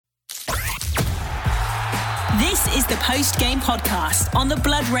This is the post-game podcast on the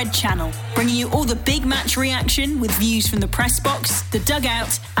Blood Red channel, bringing you all the big match reaction with views from the press box, the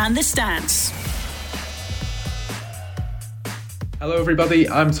dugout and the stands. Hello everybody,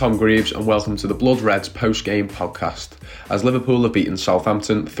 I'm Tom Greaves and welcome to the Blood Reds post-game podcast. As Liverpool have beaten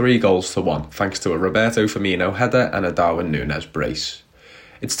Southampton 3-1 thanks to a Roberto Firmino header and a Darwin Núñez brace.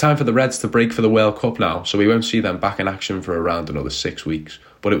 It's time for the Reds to break for the World Cup now, so we won't see them back in action for around another 6 weeks,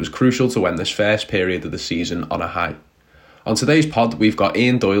 but it was crucial to end this first period of the season on a high. On today's pod, we've got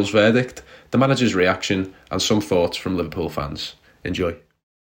Ian Doyle's verdict, the manager's reaction and some thoughts from Liverpool fans. Enjoy.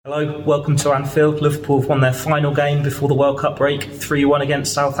 Hello, welcome to Anfield. Liverpool have won their final game before the World Cup break, 3-1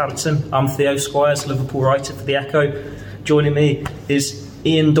 against Southampton. I'm Theo Squires, Liverpool writer for The Echo. Joining me is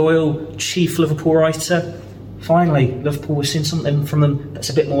Ian Doyle, chief Liverpool writer. Finally, Liverpool, we've seen something from them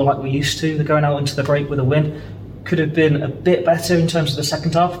that's a bit more like we're used to. They're going out into the break with a win. Could have been a bit better in terms of the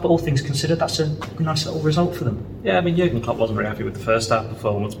second half, but all things considered, that's a nice little result for them. Yeah, I mean, Jurgen Klopp wasn't very happy with the first half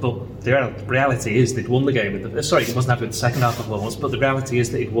performance, but the reality is they'd won the game. He wasn't happy with the second half performance, but the reality is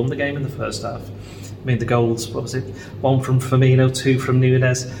that he'd won the game in the first half. I mean, the goals, what was it? One from Firmino, two from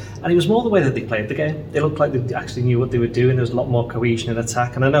Núñez, and it was more the way that they played the game. They looked like they actually knew what they were doing. There was a lot more cohesion in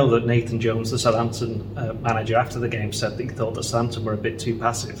attack, and I know that Nathan Jones, the Southampton manager, after the game said that he thought that Southampton were a bit too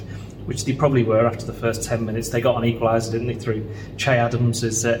passive, which they probably were after the first 10 minutes. They got an equaliser, didn't they, through Che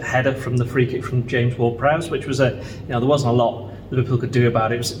Adams' header from the free kick from James Ward-Prowse, which was there wasn't a lot Liverpool could do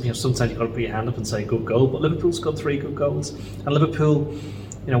about it. It was, sometimes you've got to put your hand up and say good goal, but Liverpool scored 3 good goals, and Liverpool,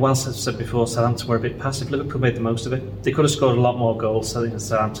 whilst I've said before Southampton were a bit passive, Liverpool made the most of it. They could have scored a lot more goals. I think the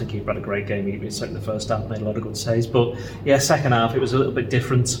Southampton keeper had a great game, even in the first half, made a lot of good saves, but yeah, second half it was a little bit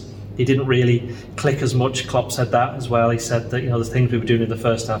different. He didn't really click as much. Klopp said that as well. He said that the things we were doing in the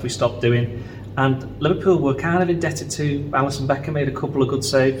first half we stopped doing, and Liverpool were kind of indebted to Alisson Becker. Made a couple of good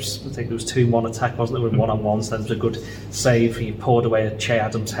saves. I think there was 2-1 attack, wasn't there, with one-on-ones. Then there was a good save. He poured away a Che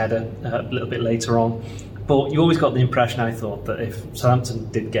Adams header a little bit later on. But you always got the impression, I thought, that if Southampton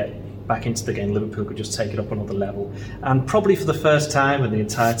did get back into the game, Liverpool could just take it up another level. And probably for the first time in the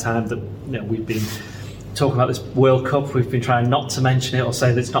entire time that we've been talking about this World Cup, we've been trying not to mention it or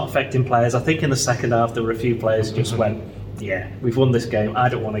say that it's not affecting players. I think in the second half there were a few players who just went, yeah, we've won this game, I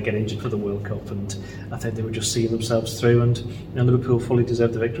don't want to get injured for the World Cup, and I think they were just seeing themselves through, and Liverpool fully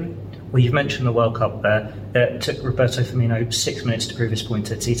deserved the victory. Well, you've mentioned the World Cup there. It took Roberto Firmino 6 minutes to prove his point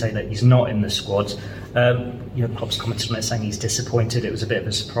to Tite that he's not in the squad. Klopp's commented on it saying he's disappointed. It was a bit of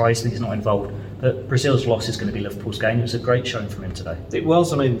a surprise that he's not involved. But Brazil's loss is going to be Liverpool's game. It was a great showing from him today. It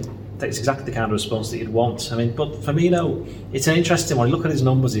was. That's exactly the kind of response that you'd want. But Firmino, it's an interesting one. Look at his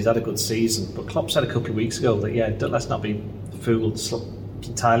numbers, he's had a good season. But Klopp said a couple of weeks ago that, let's not be fooled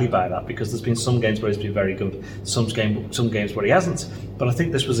entirely by that, because there's been some games where he's been very good, some games where he hasn't. But I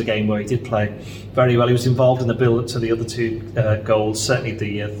think this was a game where he did play very well. He was involved in the build-up to the other 2 goals, certainly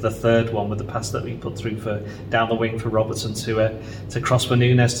the third one with the pass that he put through for down the wing for Robertson to cross for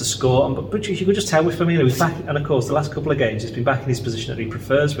Núñez to score. But you could just tell with Firmino, he's back, and of course the last couple of games he's been back in his position that he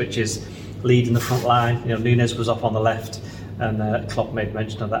prefers, which is leading the front line. Núñez was off on the left, and Klopp made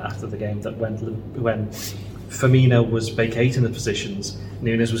mention of that after the game, that when Firmino was vacating the positions,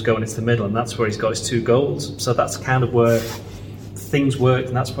 Núñez was going into the middle, and that's where he's got his 2 goals. So that's kind of where things worked,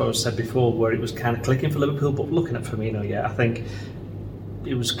 and that's what I said before, where it was kind of clicking for Liverpool. But looking at Firmino, I think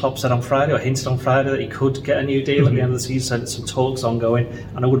it was Klopp said on Friday, or hinted on Friday, that he could get a new deal at the end of the season. Said some talks ongoing,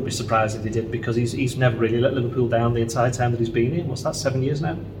 and I wouldn't be surprised if he did, because he's never really let Liverpool down the entire time that he's been here. What's that, 7 years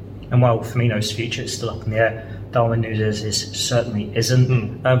now? And while Firmino's future is still up in the air, Darwin Núñez certainly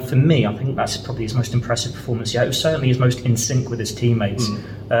isn't. For me, I think that's probably his most impressive performance yet. It was certainly his most in sync with his teammates.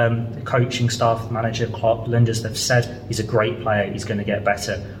 The coaching staff, the manager, Klopp, Linders, they've said he's a great player, he's going to get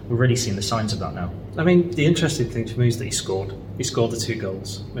better. We're really seeing the signs of that now. The interesting thing for me is that he scored the 2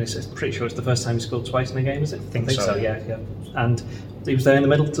 goals. I'm pretty sure it's the first time he scored twice in a game, is it? I think so, yeah. And he was there in the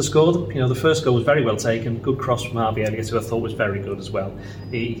middle to score them. The first goal was very well taken, good cross from Harvey Elliott, who I thought was very good as well.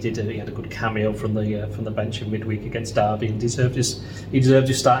 He had a good cameo from the bench in midweek against Derby, and he deserved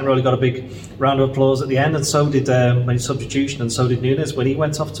his starting role. He got a big round of applause at the end, and so did when his substitution, and so did Núñez when he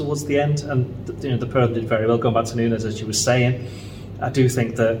went off towards the end. And the pair did very well. Going back to Núñez, as you were saying, I do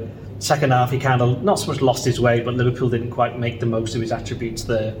think that second half he kind of not so much lost his way, but Liverpool didn't quite make the most of his attributes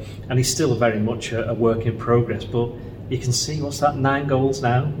there, and he's still very much a work in progress. But you can see, 9 goals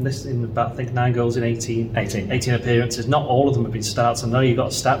now, I think 9 goals in 18 appearances. Not all of them have been starts. I know you've got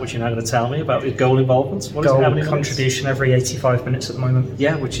a stat which you're now going to tell me about his goal involvement. Goal contribution every 85 minutes at the moment.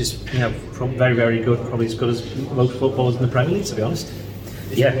 Yeah, which is very, very good, probably as good as most footballers in the Premier League, to be honest.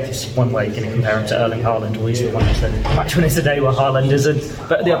 Yeah, it's one way you can compare him to Erling Haaland, or he's the one that's the match winner today where Haaland isn't.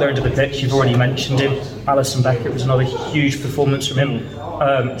 But at the other end of the pitch, you've already mentioned him. Alisson Becker, it was another huge performance from him.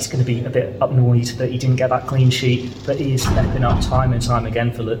 He's going to be a bit annoyed that he didn't get that clean sheet, but he is stepping up time and time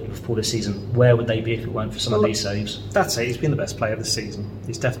again for Liverpool this season. Where would they be if it weren't for some of these saves? That's it, he's been the best player this season.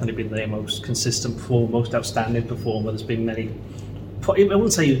 He's definitely been the most consistent performer, most outstanding performer. There's been many... I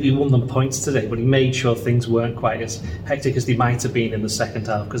wouldn't say he won them points today, but he made sure things weren't quite as hectic as they might have been in the second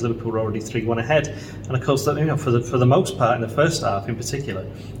half, because Liverpool were already 3-1 ahead. And of course, for the most part in the first half in particular,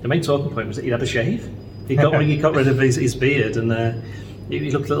 the main talking point was that he had a shave. He got rid of his beard, and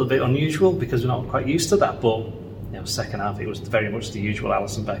he looked a little bit unusual because we're not quite used to that. But second half, it was very much the usual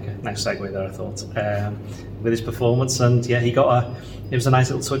Alisson Becker. Nice segue there, I thought, with his performance. And yeah, it was a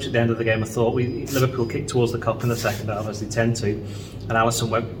nice little touch at the end of the game. I thought Liverpool kicked towards the cup in the second half, as they tend to, and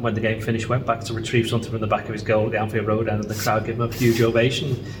Alisson, when the game finished, went back to retrieve something from the back of his goal at the Anfield Road end, and the crowd gave him a huge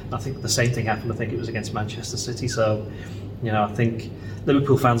ovation. I think the same thing happened. I think it was against Manchester City. So, I think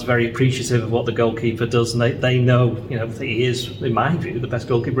Liverpool fans are very appreciative of what the goalkeeper does, and they know, that he is, in my view, the best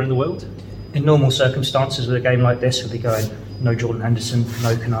goalkeeper in the world. In normal circumstances with a game like this, we'd be going, no Jordan Henderson,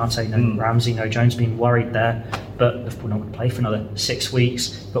 no Konate, no Ramsey, no Jones, being worried there. But Liverpool not going to play for another 6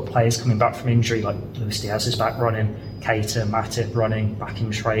 weeks. Got players coming back from injury, like Luis Diaz is back running, Keita, Matip running, back in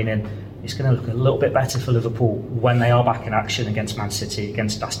training. It's going to look a little bit better for Liverpool when they are back in action against Man City,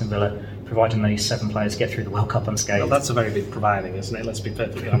 against Aston Villa, providing these 7 players get through the World Cup unscathed. Well, that's a very big providing, isn't it? Let's be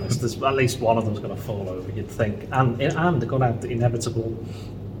perfectly honest. There's at least one of them's going to fall over, you'd think. And they're going to have the inevitable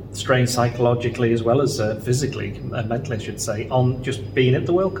strain psychologically as well as physically, mentally I should say, on just being at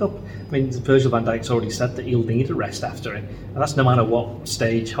the World Cup. I mean, Virgil van Dijk's already said that he'll need a rest after it, and that's no matter what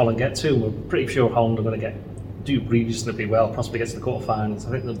stage Holland get to. We're pretty sure Holland are going to do reasonably well, possibly get to the quarterfinals.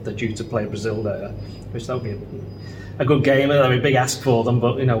 I think they're due to play Brazil there, which that would be a good game. That would be a big ask for them,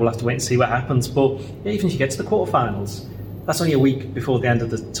 but we'll have to wait and see what happens. But even if you get to the quarterfinals, that's only a week before the end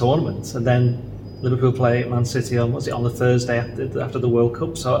of the tournament, and then Liverpool play Man City on the Thursday after the World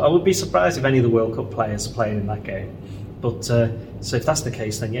Cup. So I would be surprised if any of the World Cup players are playing in that game. But so if that's the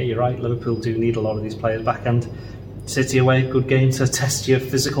case, then yeah, you're right. Liverpool do need a lot of these players back, and City away, good game to test your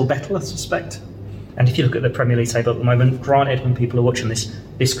physical mettle, I suspect. And if you look at the Premier League table at the moment, granted, when people are watching this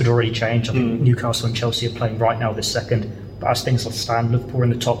could already change. I think Newcastle and Chelsea are playing right now this second. But as things stand, Liverpool are in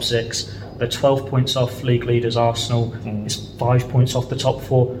the top 6. They're 12 points off league leaders Arsenal. It's 5 points off the top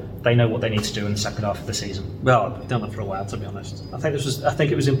 4. They know what they need to do in the second half of the season. Well, they've done it for a while, to be honest. I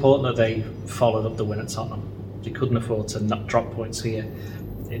think it was important that they followed up the win at Tottenham. They couldn't afford to not drop points here,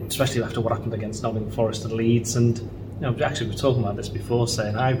 especially after what happened against Nottingham Forest and Leeds. And actually, we were talking about this before,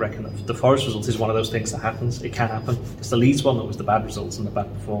 saying I reckon that the Forest result is one of those things that happens. It can happen. It's the Leeds one that was the bad results and the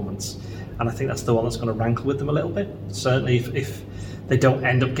bad performance, and I think that's the one that's going to rankle with them a little bit. Certainly, if they don't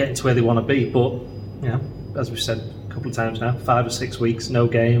end up getting to where they want to be. But as we've said a couple of times now, 5 or 6 weeks, no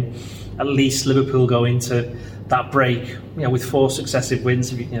game. At least Liverpool go into that break, with 4 successive wins.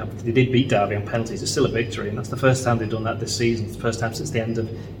 They did beat Derby on penalties. It's still a victory, and that's the first time they've done that this season. It's the first time since the end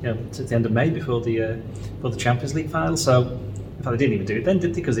of May before the Champions League final. So, in fact, they didn't even do it then,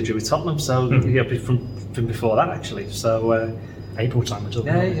 did they? Because they drew with Tottenham. So from before that, actually. So April time, we're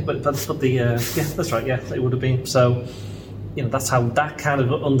talking about. That's right. Yeah, it would have been. So, that's how that kind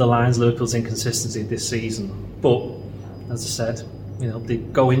of underlines Liverpool's inconsistency this season. But as I said, they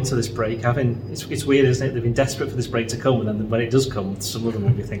go into this break having it's weird, isn't it? They've been desperate for this break to come, and then when it does come, some of them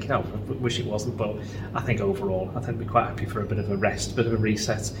will be thinking, "Oh, I wish it wasn't." But I think overall, I think we're quite happy for a bit of a rest, a bit of a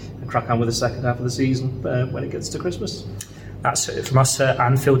reset, and crack on with the second half of the season when it gets to Christmas. That's it from us at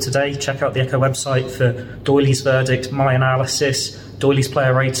Anfield today. Check out the Echo website for Doyley's verdict, my analysis, Doyley's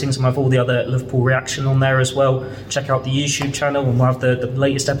player ratings, and we'll have all the other Liverpool reaction on there as well. Check out the YouTube channel, and we'll have the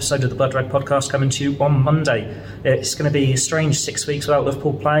latest episode of the Blood Red podcast coming to you on Monday. It's going to be a strange 6 weeks without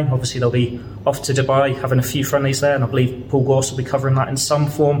Liverpool playing. Obviously, they'll be off to Dubai, having a few friendlies there, and I believe Paul Gorse will be covering that in some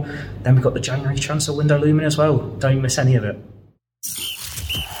form. Then we've got the January transfer window looming as well. Don't miss any of it.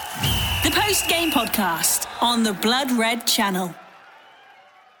 The post-game podcast on the Blood Red channel.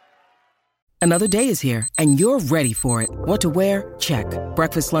 Another day is here, and you're ready for it. What to wear? Check.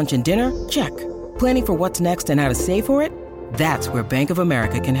 Breakfast, lunch, and dinner? Check. Planning for what's next and how to save for it? That's where Bank of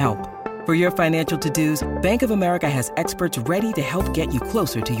America can help. For your financial to-dos, Bank of America has experts ready to help get you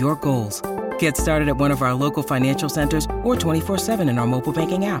closer to your goals. Get started at one of our local financial centers or 24/7 in our mobile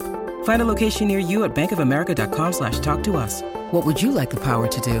banking app. Find a location near you at bankofamerica.com/talktous. What would you like the power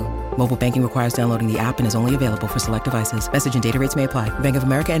to do? Mobile banking requires downloading the app and is only available for select devices. Message and data rates may apply. Bank of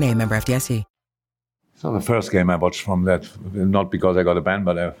America NA, member FDIC. So the first game I watched from that, not because I got a ban,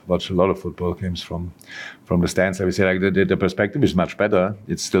 but I watched a lot of football games from the stands. I would say like the perspective is much better.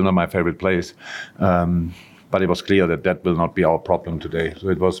 It's still not my favorite place, but it was clear that will not be our problem today. So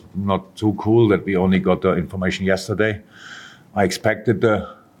it was not too cool that we only got the information yesterday. I expected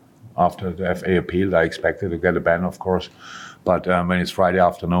after the FA appeal, I expected to get a ban, of course. But when it's Friday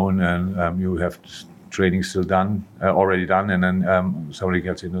afternoon and you have training still done, already done, and then somebody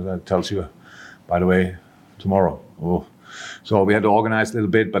gets in that tells you, by the way, tomorrow. Oh. So we had to organize a little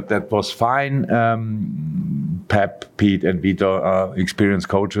bit, but that was fine. Pep, Pete, and Vito are experienced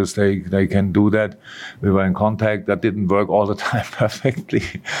coaches. They can do that. We were in contact. That didn't work all the time perfectly,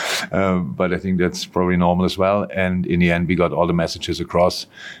 but I think that's probably normal as well. And in the end, we got all the messages across.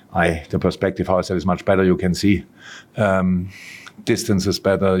 The perspective, how I said, is much better. You can see distance is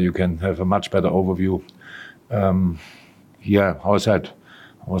better. You can have a much better overview. How I said,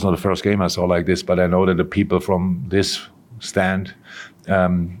 it was not the first game I saw like this, but I know that the people from this stand,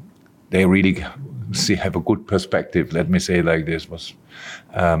 they really have a good perspective. Let me say like this was,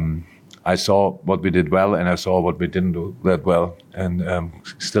 I saw what we did well and I saw what we didn't do that well, and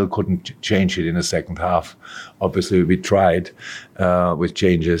still couldn't change it in the second half. Obviously, we tried with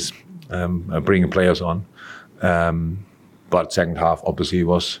changes, bringing players on, but second half obviously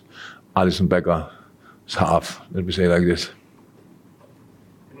was Alisson Becker's half. Let me say like this.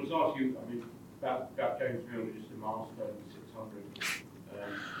 Ask you, about James Milner, just a milestone,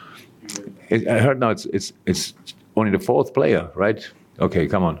 600. I heard now it's only the fourth player, right? Okay,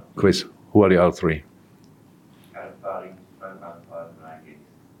 come on, quiz. Who are the other three?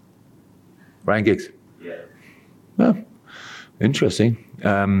 Ryan Giggs. Yeah. Well, interesting.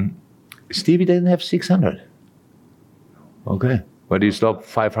 Stevie didn't have 600. Okay, where do you stop?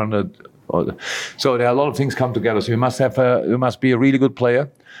 500. So there are a lot of things come together. So you must be a really good player.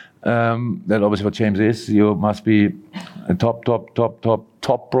 That obviously what James is. You must be a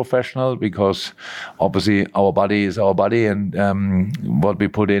top professional, because obviously our body is our body, and what we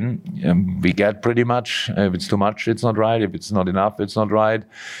put in, we get pretty much. If it's too much, it's not right. If it's not enough, it's not right.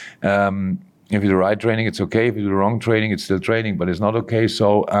 If you do the right training, it's okay. If you do the wrong training, it's still training, but it's not okay.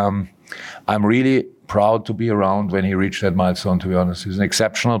 So I'm really proud to be around when he reached that milestone, to be honest. He's an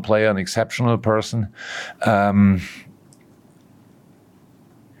exceptional player, an exceptional person.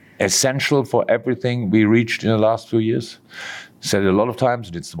 Essential for everything we reached in the last few years. Said it a lot of times,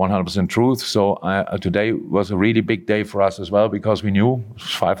 it's 100% truth. So today was a really big day for us as well, because we knew it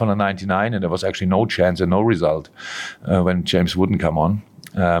was 599 and there was actually no chance and no result when James wouldn't come on.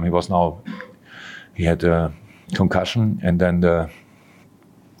 He had a concussion and then a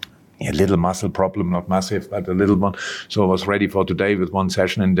little muscle problem, not massive, but a little one. So I was ready for today with one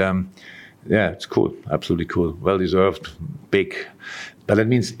session, and it's cool, absolutely cool, well deserved, big. But that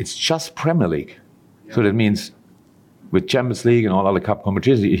means it's just Premier League. Yeah. So that means with Champions League and all other cup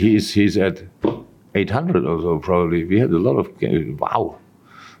competitions, he's at 800 or so probably. We had a lot of games. Wow,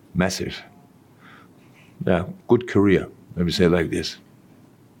 massive. Yeah, good career. Let me say it like this.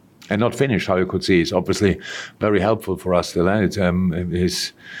 And not finished, how you could see. It's obviously very helpful for us still.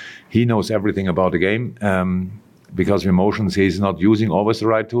 He knows everything about the game. Because of emotions, he's not using always the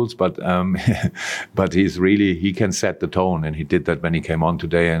right tools, but he can set the tone, and he did that when he came on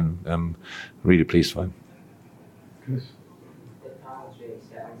today, and I'm really pleased for him. Chris?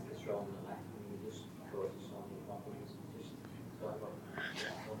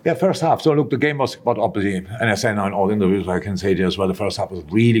 Yeah, first half. So look, the game was, but obviously, and I say now in all interviews, I can say it as well, the first half was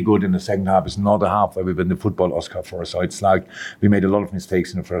really good. In the second half, it's not a half where we win the football Oscar for us. So it's like we made a lot of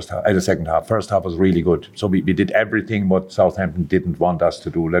mistakes in the second half. First half was really good. So we did everything what Southampton didn't want us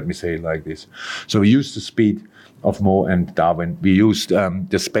to do. Let me say it like this. So we used the speed of Mo and Darwin. We used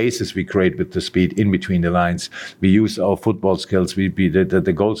the spaces we create with the speed in between the lines. We used our football skills.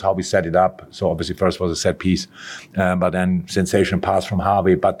 The goals, how we set it up. So obviously first was a set piece, but then sensation pass from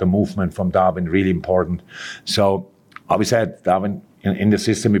Harvey, but the movement from Darwin, really important. So we said, Darwin, in the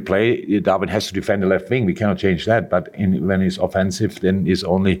system we play, Darwin has to defend the left wing. We cannot change that. But when he's offensive, then it's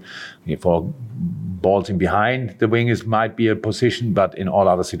only for balls in behind the wing might be a position, but in all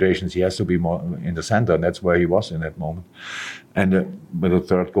other situations he has to be more in the center, and that's where he was in that moment. And with the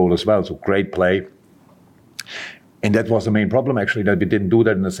third goal as well, so great play. And that was the main problem actually, that we didn't do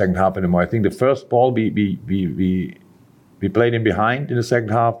that in the second half anymore. I think the first ball we played in behind in the second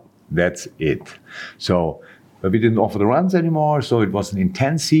half, that's it. So, but we didn't offer the runs anymore, so it was an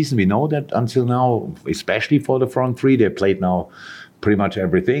intense season. We know that until now, especially for the front three, they played now pretty much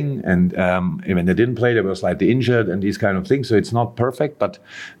everything, and when they didn't play, they were slightly injured and these kind of things. So it's not perfect, but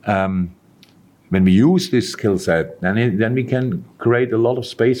when we use this skill set, then we can create a lot of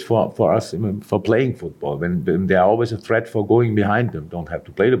space for us for playing football. When they are always a threat for going behind them, don't have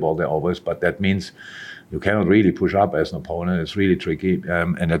to play the ball there always, but that means you cannot really push up as an opponent. It's really tricky,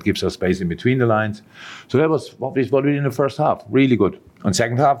 and that gives us space in between the lines. So that was what we did in the first half, really good. On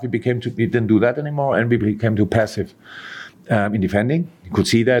second half, we didn't do that anymore, and we became too passive in defending. You could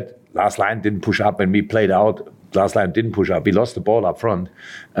see that. Last line didn't push up, and we played out. Last line didn't push up. We lost the ball up front.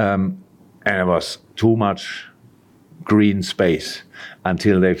 And it was too much green space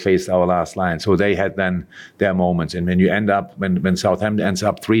until they faced our last line. So they had then their moments. And when you end up, when Southampton ends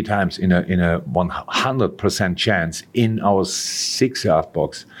up 3 times in a 100% chance in our 6-yard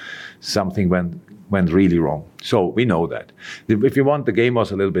box, something went really wrong. So we know that. If you want, the game was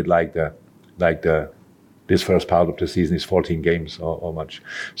a little bit like this first part of the season is 14 games or much.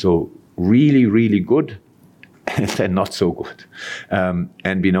 So really, really good. And then not so good.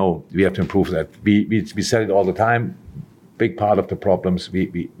 And we know we have to improve that. We said it all the time. Big part of the problems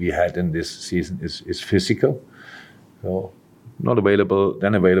we had in this season is physical. So not available,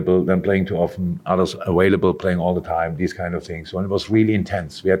 then playing too often. Others available, playing all the time, these kind of things. So it was really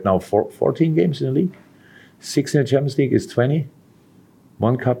intense. We had now 14 games in the league. 6 in the Champions League is 20.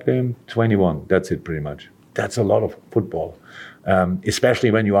 1 cup game, 21. That's it pretty much. That's a lot of football. Especially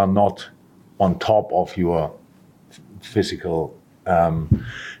when you are not on top of your physical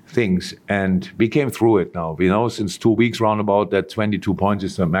things, and we came through it now. We know since 2 weeks roundabout that 22 points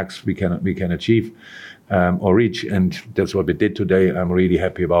is the max we can achieve or reach, and that's what we did today. I'm really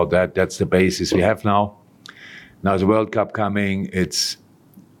happy about that. That's the basis we have now. Now the World Cup coming, it's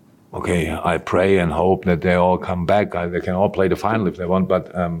okay. I pray and hope that they all come back. They can all play the final if they want,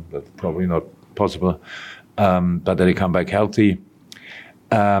 but that's probably not possible. But that they come back healthy,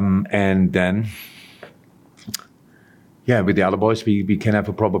 and then. Yeah, with the other boys, we can have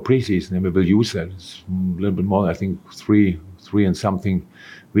a proper preseason, and we will use that. It's a little bit more, I think, three and something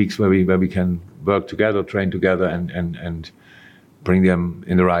weeks where we can work together, train together, and bring them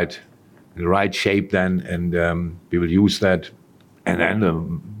in the right shape. Then, and we will use that, and then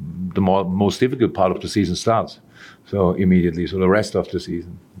the most difficult part of the season starts. So immediately, so the rest of the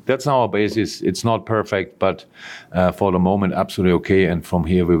season. That's our basis. It's not perfect, but for the moment, absolutely okay. And from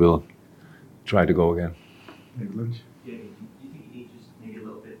here, we will try to go again. England. Do you think you need just maybe a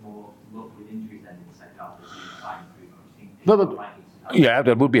little bit more luck with injuries then in the second half of the season? Yeah,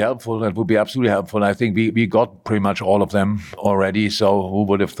 that would be helpful. That would be absolutely helpful. I think we got pretty much all of them already. So who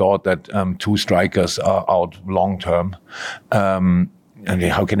would have thought that 2 strikers are out long term? And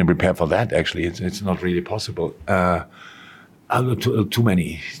how can you prepare for that? Actually, it's not really possible. Too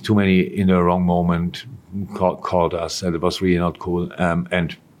many in the wrong moment called us, and it was really not cool.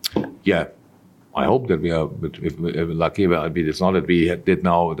 And yeah. I hope that we are if lucky. It's not that we did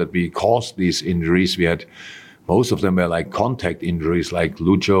now that we caused these injuries. We had most of them were like contact injuries, like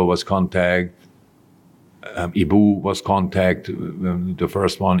Lucho was contact, Ibu was contact. The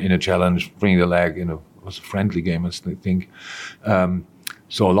first one in a challenge, bring the leg. It was a friendly game, I think.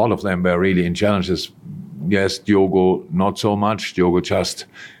 So a lot of them were really in challenges. Yes, Diogo not so much. Diogo just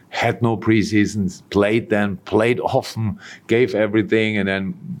had no preseasons, played often, gave everything, and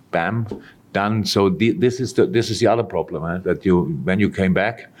then bam. Done. So this is the other problem that when you came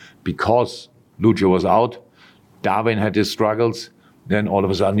back, because Lucho was out, Darwin had his struggles, then all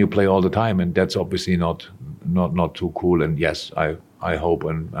of a sudden you play all the time, and that's obviously not too cool. And yes, I hope,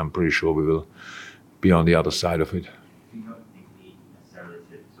 and I'm pretty sure we will be on the other side of it. Do you not think you need necessarily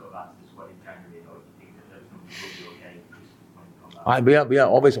to sort of ask the squad in January, or do you think that those numbers will be okay just when you come back? We are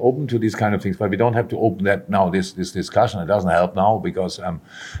always open to these kind of things, but we don't have to open that now. This discussion, it doesn't help now because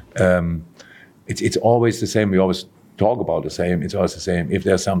it's always the same. We always talk about the same. It's always the same. If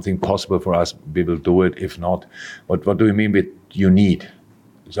there's something possible for us, we will do it. If not, what do we mean with you need?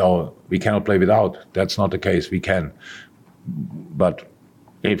 So we cannot play without. That's not the case. We can, but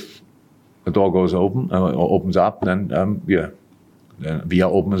if the door goes open or opens up, then then we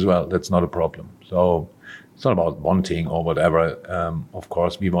are open as well. That's not a problem. So it's not about wanting or whatever. Of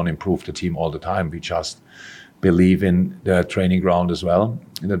course, we want to improve the team all the time. We just believe in the training ground as well,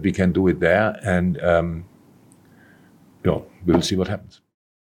 and that we can do it there. And we will see what happens.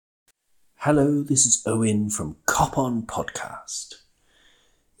 Hello, this is Owen from Cop On Podcast.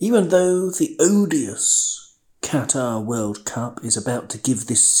 Even though the odious Qatar World Cup is about to give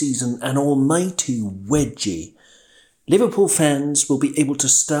this season an almighty wedgie, Liverpool fans will be able to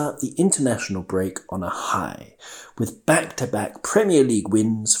start the international break on a high, with back-to-back Premier League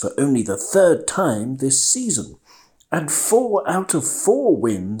wins for only the 3rd time this season, and 4 out of 4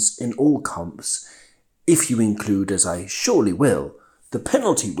 wins in all comps, if you include, as I surely will, the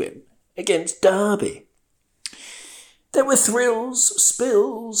penalty win against Derby. There were thrills,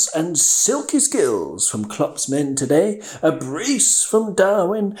 spills, and silky skills from Klopp's men today, a brace from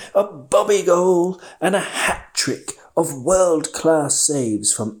Darwin, a Bobby goal, and a hat-trick of world-class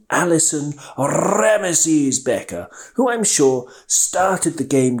saves from Alisson Ramesses-Becker, who I'm sure started the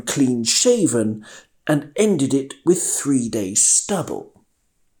game clean-shaven and ended it with 3-day stubble.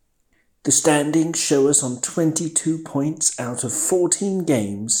 The standings show us on 22 points out of 14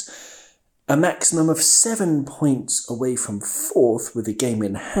 games, a maximum of 7 points away from fourth with a game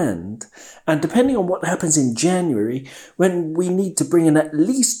in hand, and depending on what happens in January, when we need to bring in at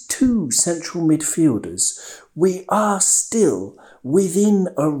least 2 central midfielders, we are still within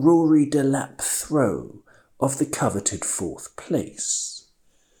a Rory Delap throw of the coveted fourth place.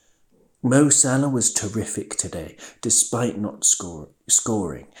 Mo Salah was terrific today, despite not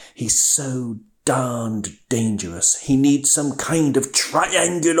scoring. He's so darned dangerous. He needs some kind of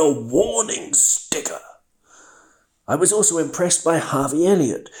triangular warning sticker. I was also impressed by Harvey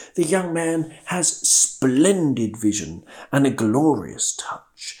Elliott. The young man has splendid vision and a glorious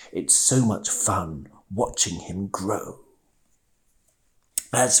touch. It's so much fun watching him grow.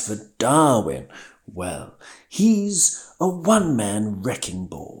 As for Darwin, well, he's a one-man wrecking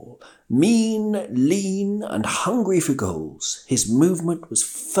ball. Mean, lean, and hungry for goals. His movement was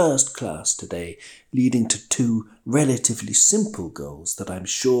first class today, leading to 2 relatively simple goals that I'm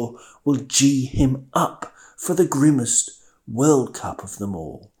sure will gee him up for the grimmest World Cup of them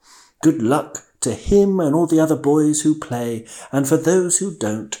all. Good luck to him and all the other boys who play, and for those who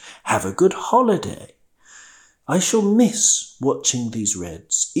don't, have a good holiday. I shall miss watching these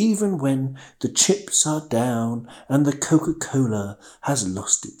Reds, even when the chips are down and the Coca-Cola has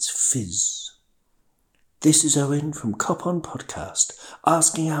lost its fizz. This is Owen from Cop On Podcast,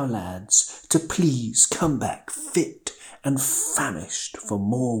 asking our lads to please come back fit and famished for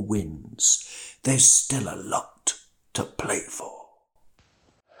more wins. There's still a lot to play for.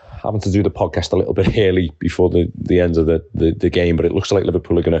 Having to do the podcast a little bit early before the end of the game, but it looks like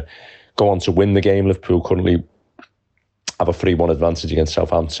Liverpool are going to go on to win the game. Liverpool currently have a 3-1 advantage against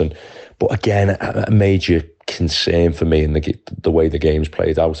Southampton. But again, a major concern for me in the way the game's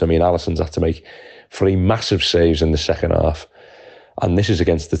played out. I mean, Alisson's had to make 3 massive saves in the second half. And this is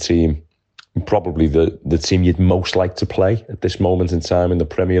against the team, probably the team you'd most like to play at this moment in time in the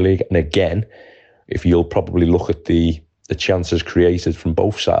Premier League. And again, if you'll probably look at the chances created from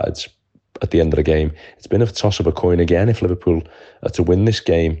both sides at the end of the game, it's been a toss of a coin again if Liverpool are to win this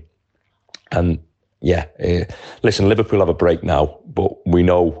game. And yeah, listen, Liverpool have a break now, but we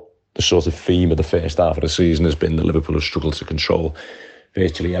know the sort of theme of the first half of the season has been that Liverpool have struggled to control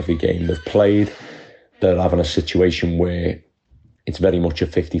virtually every game they've played. They're having a situation where it's very much a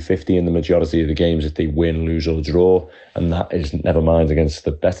 50-50 in the majority of the games that they win, lose or draw, and that is never mind against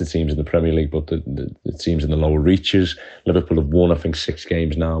the better teams in the Premier League, but the teams in the lower reaches. Liverpool have won, I think, 6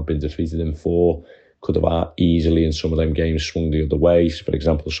 games now, been defeated in 4. Could have easily in some of them games swung the other way. So for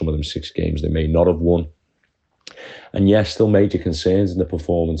example, some of them 6 games they may not have won. And yes, still major concerns in the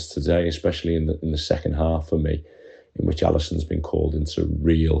performance today, especially in the second half for me, in which Alisson's been called into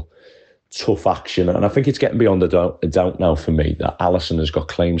real tough action. And I think it's getting beyond a doubt now for me that Alisson has got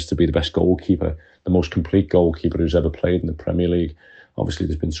claims to be the best goalkeeper, the most complete goalkeeper who's ever played in the Premier League. Obviously,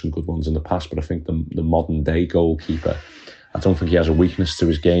 there's been some good ones in the past, but I think the modern day goalkeeper, I don't think he has a weakness to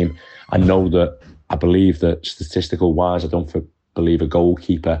his game. I believe that statistical wise, I don't believe a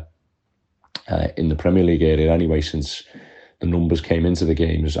goalkeeper in the Premier League area anyway, since the numbers came into the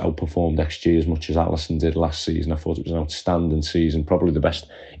game, has outperformed XG as much as Alisson did last season. I thought it was an outstanding season, probably the best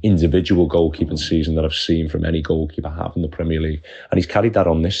individual goalkeeping season that I've seen from any goalkeeper have in the Premier League. And he's carried that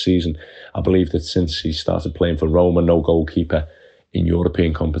on this season. I believe that since he started playing for Roma, no goalkeeper in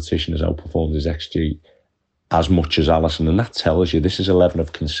European competition has outperformed his XG as much as Alisson. And that tells you this is a level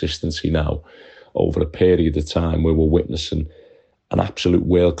of consistency now over a period of time where we're witnessing an absolute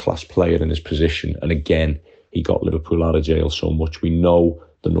world-class player in his position. And again, he got Liverpool out of jail so much. We know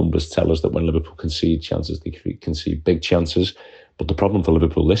the numbers tell us that when Liverpool concede chances, they concede big chances. But the problem for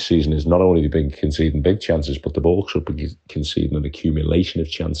Liverpool this season is not only they've been conceding big chances, but they've also been conceding an accumulation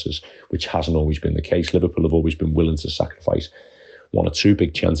of chances, which hasn't always been the case. Liverpool have always been willing to sacrifice 1 or 2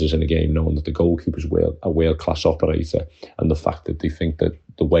 big chances in a game, knowing that the goalkeeper's a world-class operator, and the fact that they think that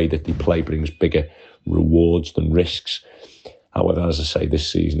the way that they play brings bigger rewards than risks. However, as I say, this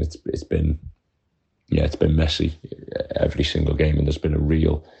season it's been messy every single game, and there's been a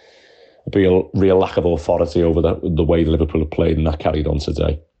real lack of authority over the way Liverpool have played, and that carried on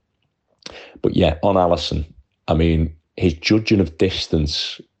today. But yeah, on Alisson, I mean, his judging of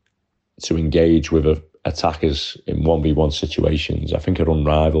distance to engage with attackers in 1v1 situations, I think, are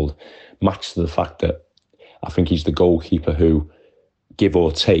unrivaled. matched to the fact that I think he's the goalkeeper who, give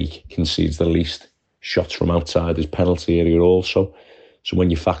or take, concedes the least shots from outside his penalty area also. So when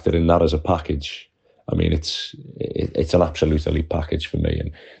you factor in that as a package, I mean, it's an absolute elite package for me.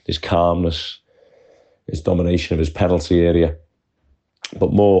 And his calmness, his domination of his penalty area.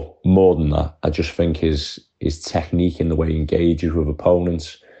 But more than that, I just think his technique in the way he engages with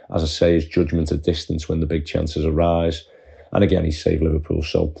opponents, as I say, his judgment at distance when the big chances arise. And again, he's saved Liverpool.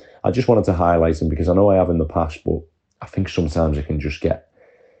 So I just wanted to highlight him because I know I have in the past, but I think sometimes it can just get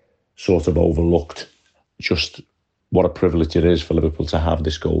sort of overlooked. Just what a privilege it is for Liverpool to have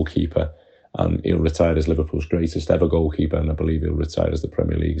this goalkeeper. And he'll retire as Liverpool's greatest ever goalkeeper, and I believe he'll retire as the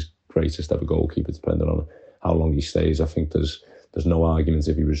Premier League's greatest ever goalkeeper, depending on how long he stays. I think there's no argument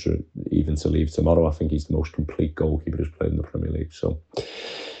if he was even to leave tomorrow. I think he's the most complete goalkeeper who's played in the Premier League. So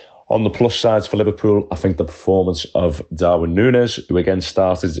on the plus sides for Liverpool, I think the performance of Darwin Núñez, who again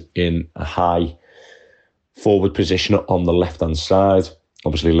started in a high forward position on the left-hand side.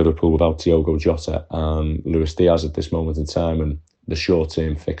 Obviously, Liverpool without Diogo Jota and Luis Diaz at this moment in time, and the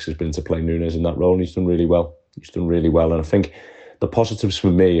short-term fix has been to play Núñez in that role, and he's done really well. And I think the positives for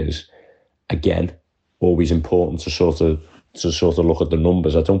me is, again, always important to sort of look at the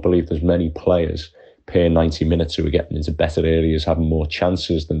numbers. I don't believe there's many players per 90 minutes who are getting into better areas, having more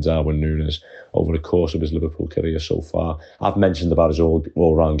chances than Darwin Núñez over the course of his Liverpool career so far. I've mentioned about his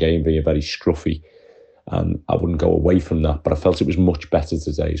all-round game being very scruffy, and I wouldn't go away from that, but I felt it was much better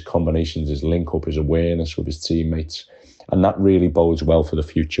today. His combinations, his link-up, his awareness with his teammates, and that really bodes well for the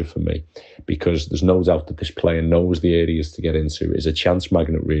future for me, because there's no doubt that this player knows the areas to get into. Is a chance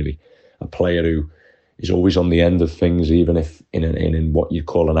magnet, really. A player who is always on the end of things, even if in what you'd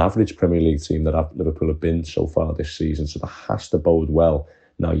call an average Premier League team that Liverpool have been so far this season. So that has to bode well.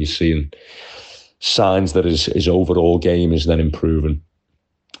 Now you're seeing signs that his overall game is then improving.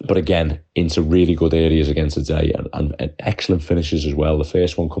 But again, into really good areas again today, and excellent finishes as well. The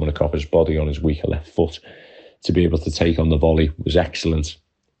first one coming across his body on his weaker left foot to be able to take on the volley was excellent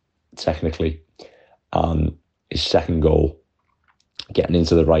technically. And his second goal, getting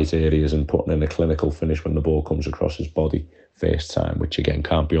into the right areas and putting in a clinical finish when the ball comes across his body first time, which again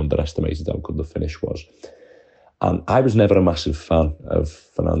can't be underestimated how good the finish was. And I was never a massive fan of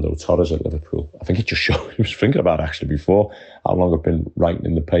Fernando Torres at Liverpool. I think it just showed, I was thinking about actually before how long I've been writing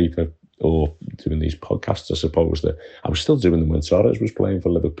in the paper or doing these podcasts, I suppose, that I was still doing them when Torres was playing for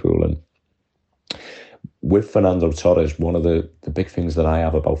Liverpool. And with Fernando Torres, one of the big things that I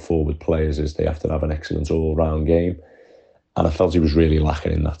have about forward players is they have to have an excellent all-round game. And I felt he was really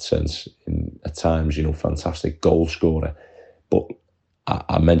lacking in that sense. At times, fantastic goal scorer. But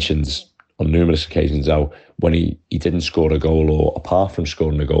I mentioned on numerous occasions how when he didn't score a goal, or apart from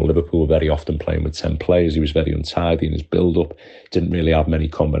scoring a goal, Liverpool were very often playing with 10 players. He was very untidy in his build-up, didn't really have many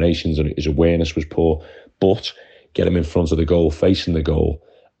combinations, and his awareness was poor. But get him in front of the goal, facing the goal,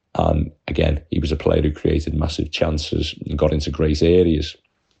 and again, he was a player who created massive chances and got into great areas.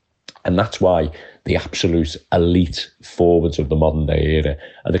 And that's why the absolute elite forwards of the modern day era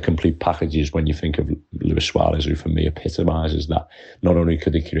are the complete packages when you think of Luis Suarez, who for me epitomises that. Not only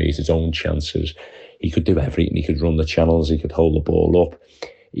could he create his own chances, he could do everything. He could run the channels, he could hold the ball up.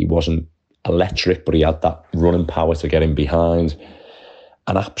 He wasn't electric, but he had that running power to get him behind.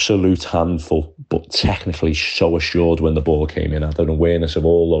 An absolute handful, but technically so assured when the ball came in, had an awareness of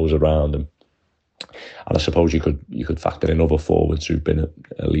all those around him. And I suppose you could factor in other forwards who've been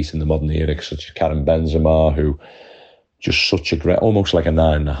at least in the modern era, such as Karim Benzema, who just such a great, almost like a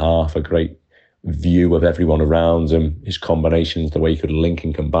 9.5, a great view of everyone around him, his combinations, the way he could link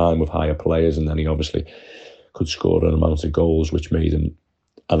and combine with higher players, and then he obviously could score an amount of goals, which made him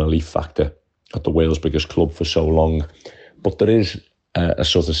an elite factor at the world's biggest club for so long. But there is a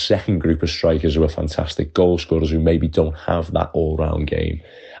sort of second group of strikers who are fantastic goal scorers who maybe don't have that all-round game.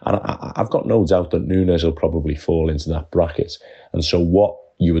 And I've got no doubt that Núñez will probably fall into that bracket. And so what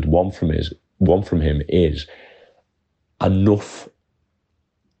you would want from him is enough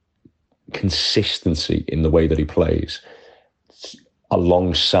consistency in the way that he plays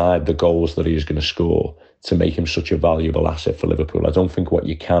alongside the goals that he is going to score to make him such a valuable asset for Liverpool. I don't think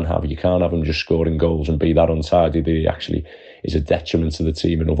you can't have him just scoring goals and be that untidy that he actually is a detriment to the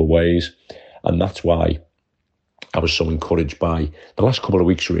team in other ways. And that's why I was so encouraged by the last couple of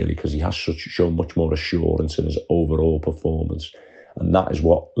weeks, really, because he has shown much more assurance in his overall performance. And that is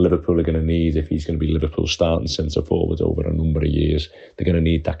what Liverpool are going to need if he's going to be Liverpool's starting centre-forward over a number of years. They're going to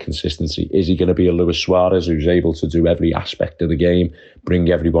need that consistency. Is he going to be a Luis Suarez who's able to do every aspect of the game, bring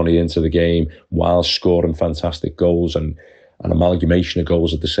everybody into the game while scoring fantastic goals and an amalgamation of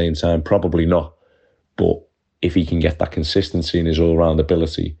goals at the same time? Probably not. But if he can get that consistency in his all-round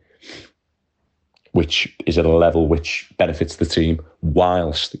ability, which is at a level which benefits the team,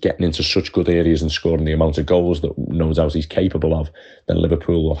 whilst getting into such good areas and scoring the amount of goals that no doubt he's capable of, then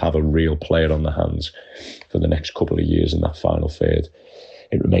Liverpool will have a real player on their hands for the next couple of years in that final third.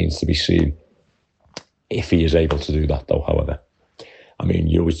 It remains to be seen if he is able to do that, though, however. I mean,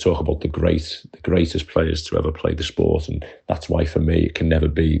 you always talk about the greatest players to ever play the sport, and that's why, for me, it can never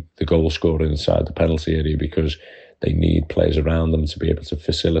be the goal scorer inside the penalty area, because they need players around them to be able to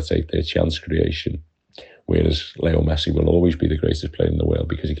facilitate their chance creation. Whereas Leo Messi will always be the greatest player in the world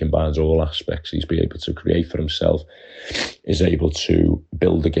because he combines all aspects. He's able to create for himself, is able to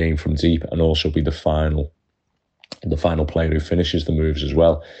build the game from deep, and also be the final player who finishes the moves as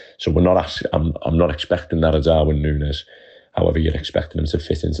well. So I'm not expecting that of Darwin Núñez. However, you're expecting him to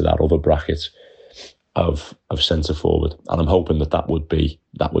fit into that other bracket of centre forward, and I'm hoping that would be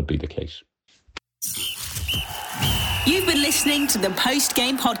the case. You've been listening to the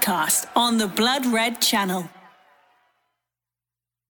post-game podcast on the Blood Red channel.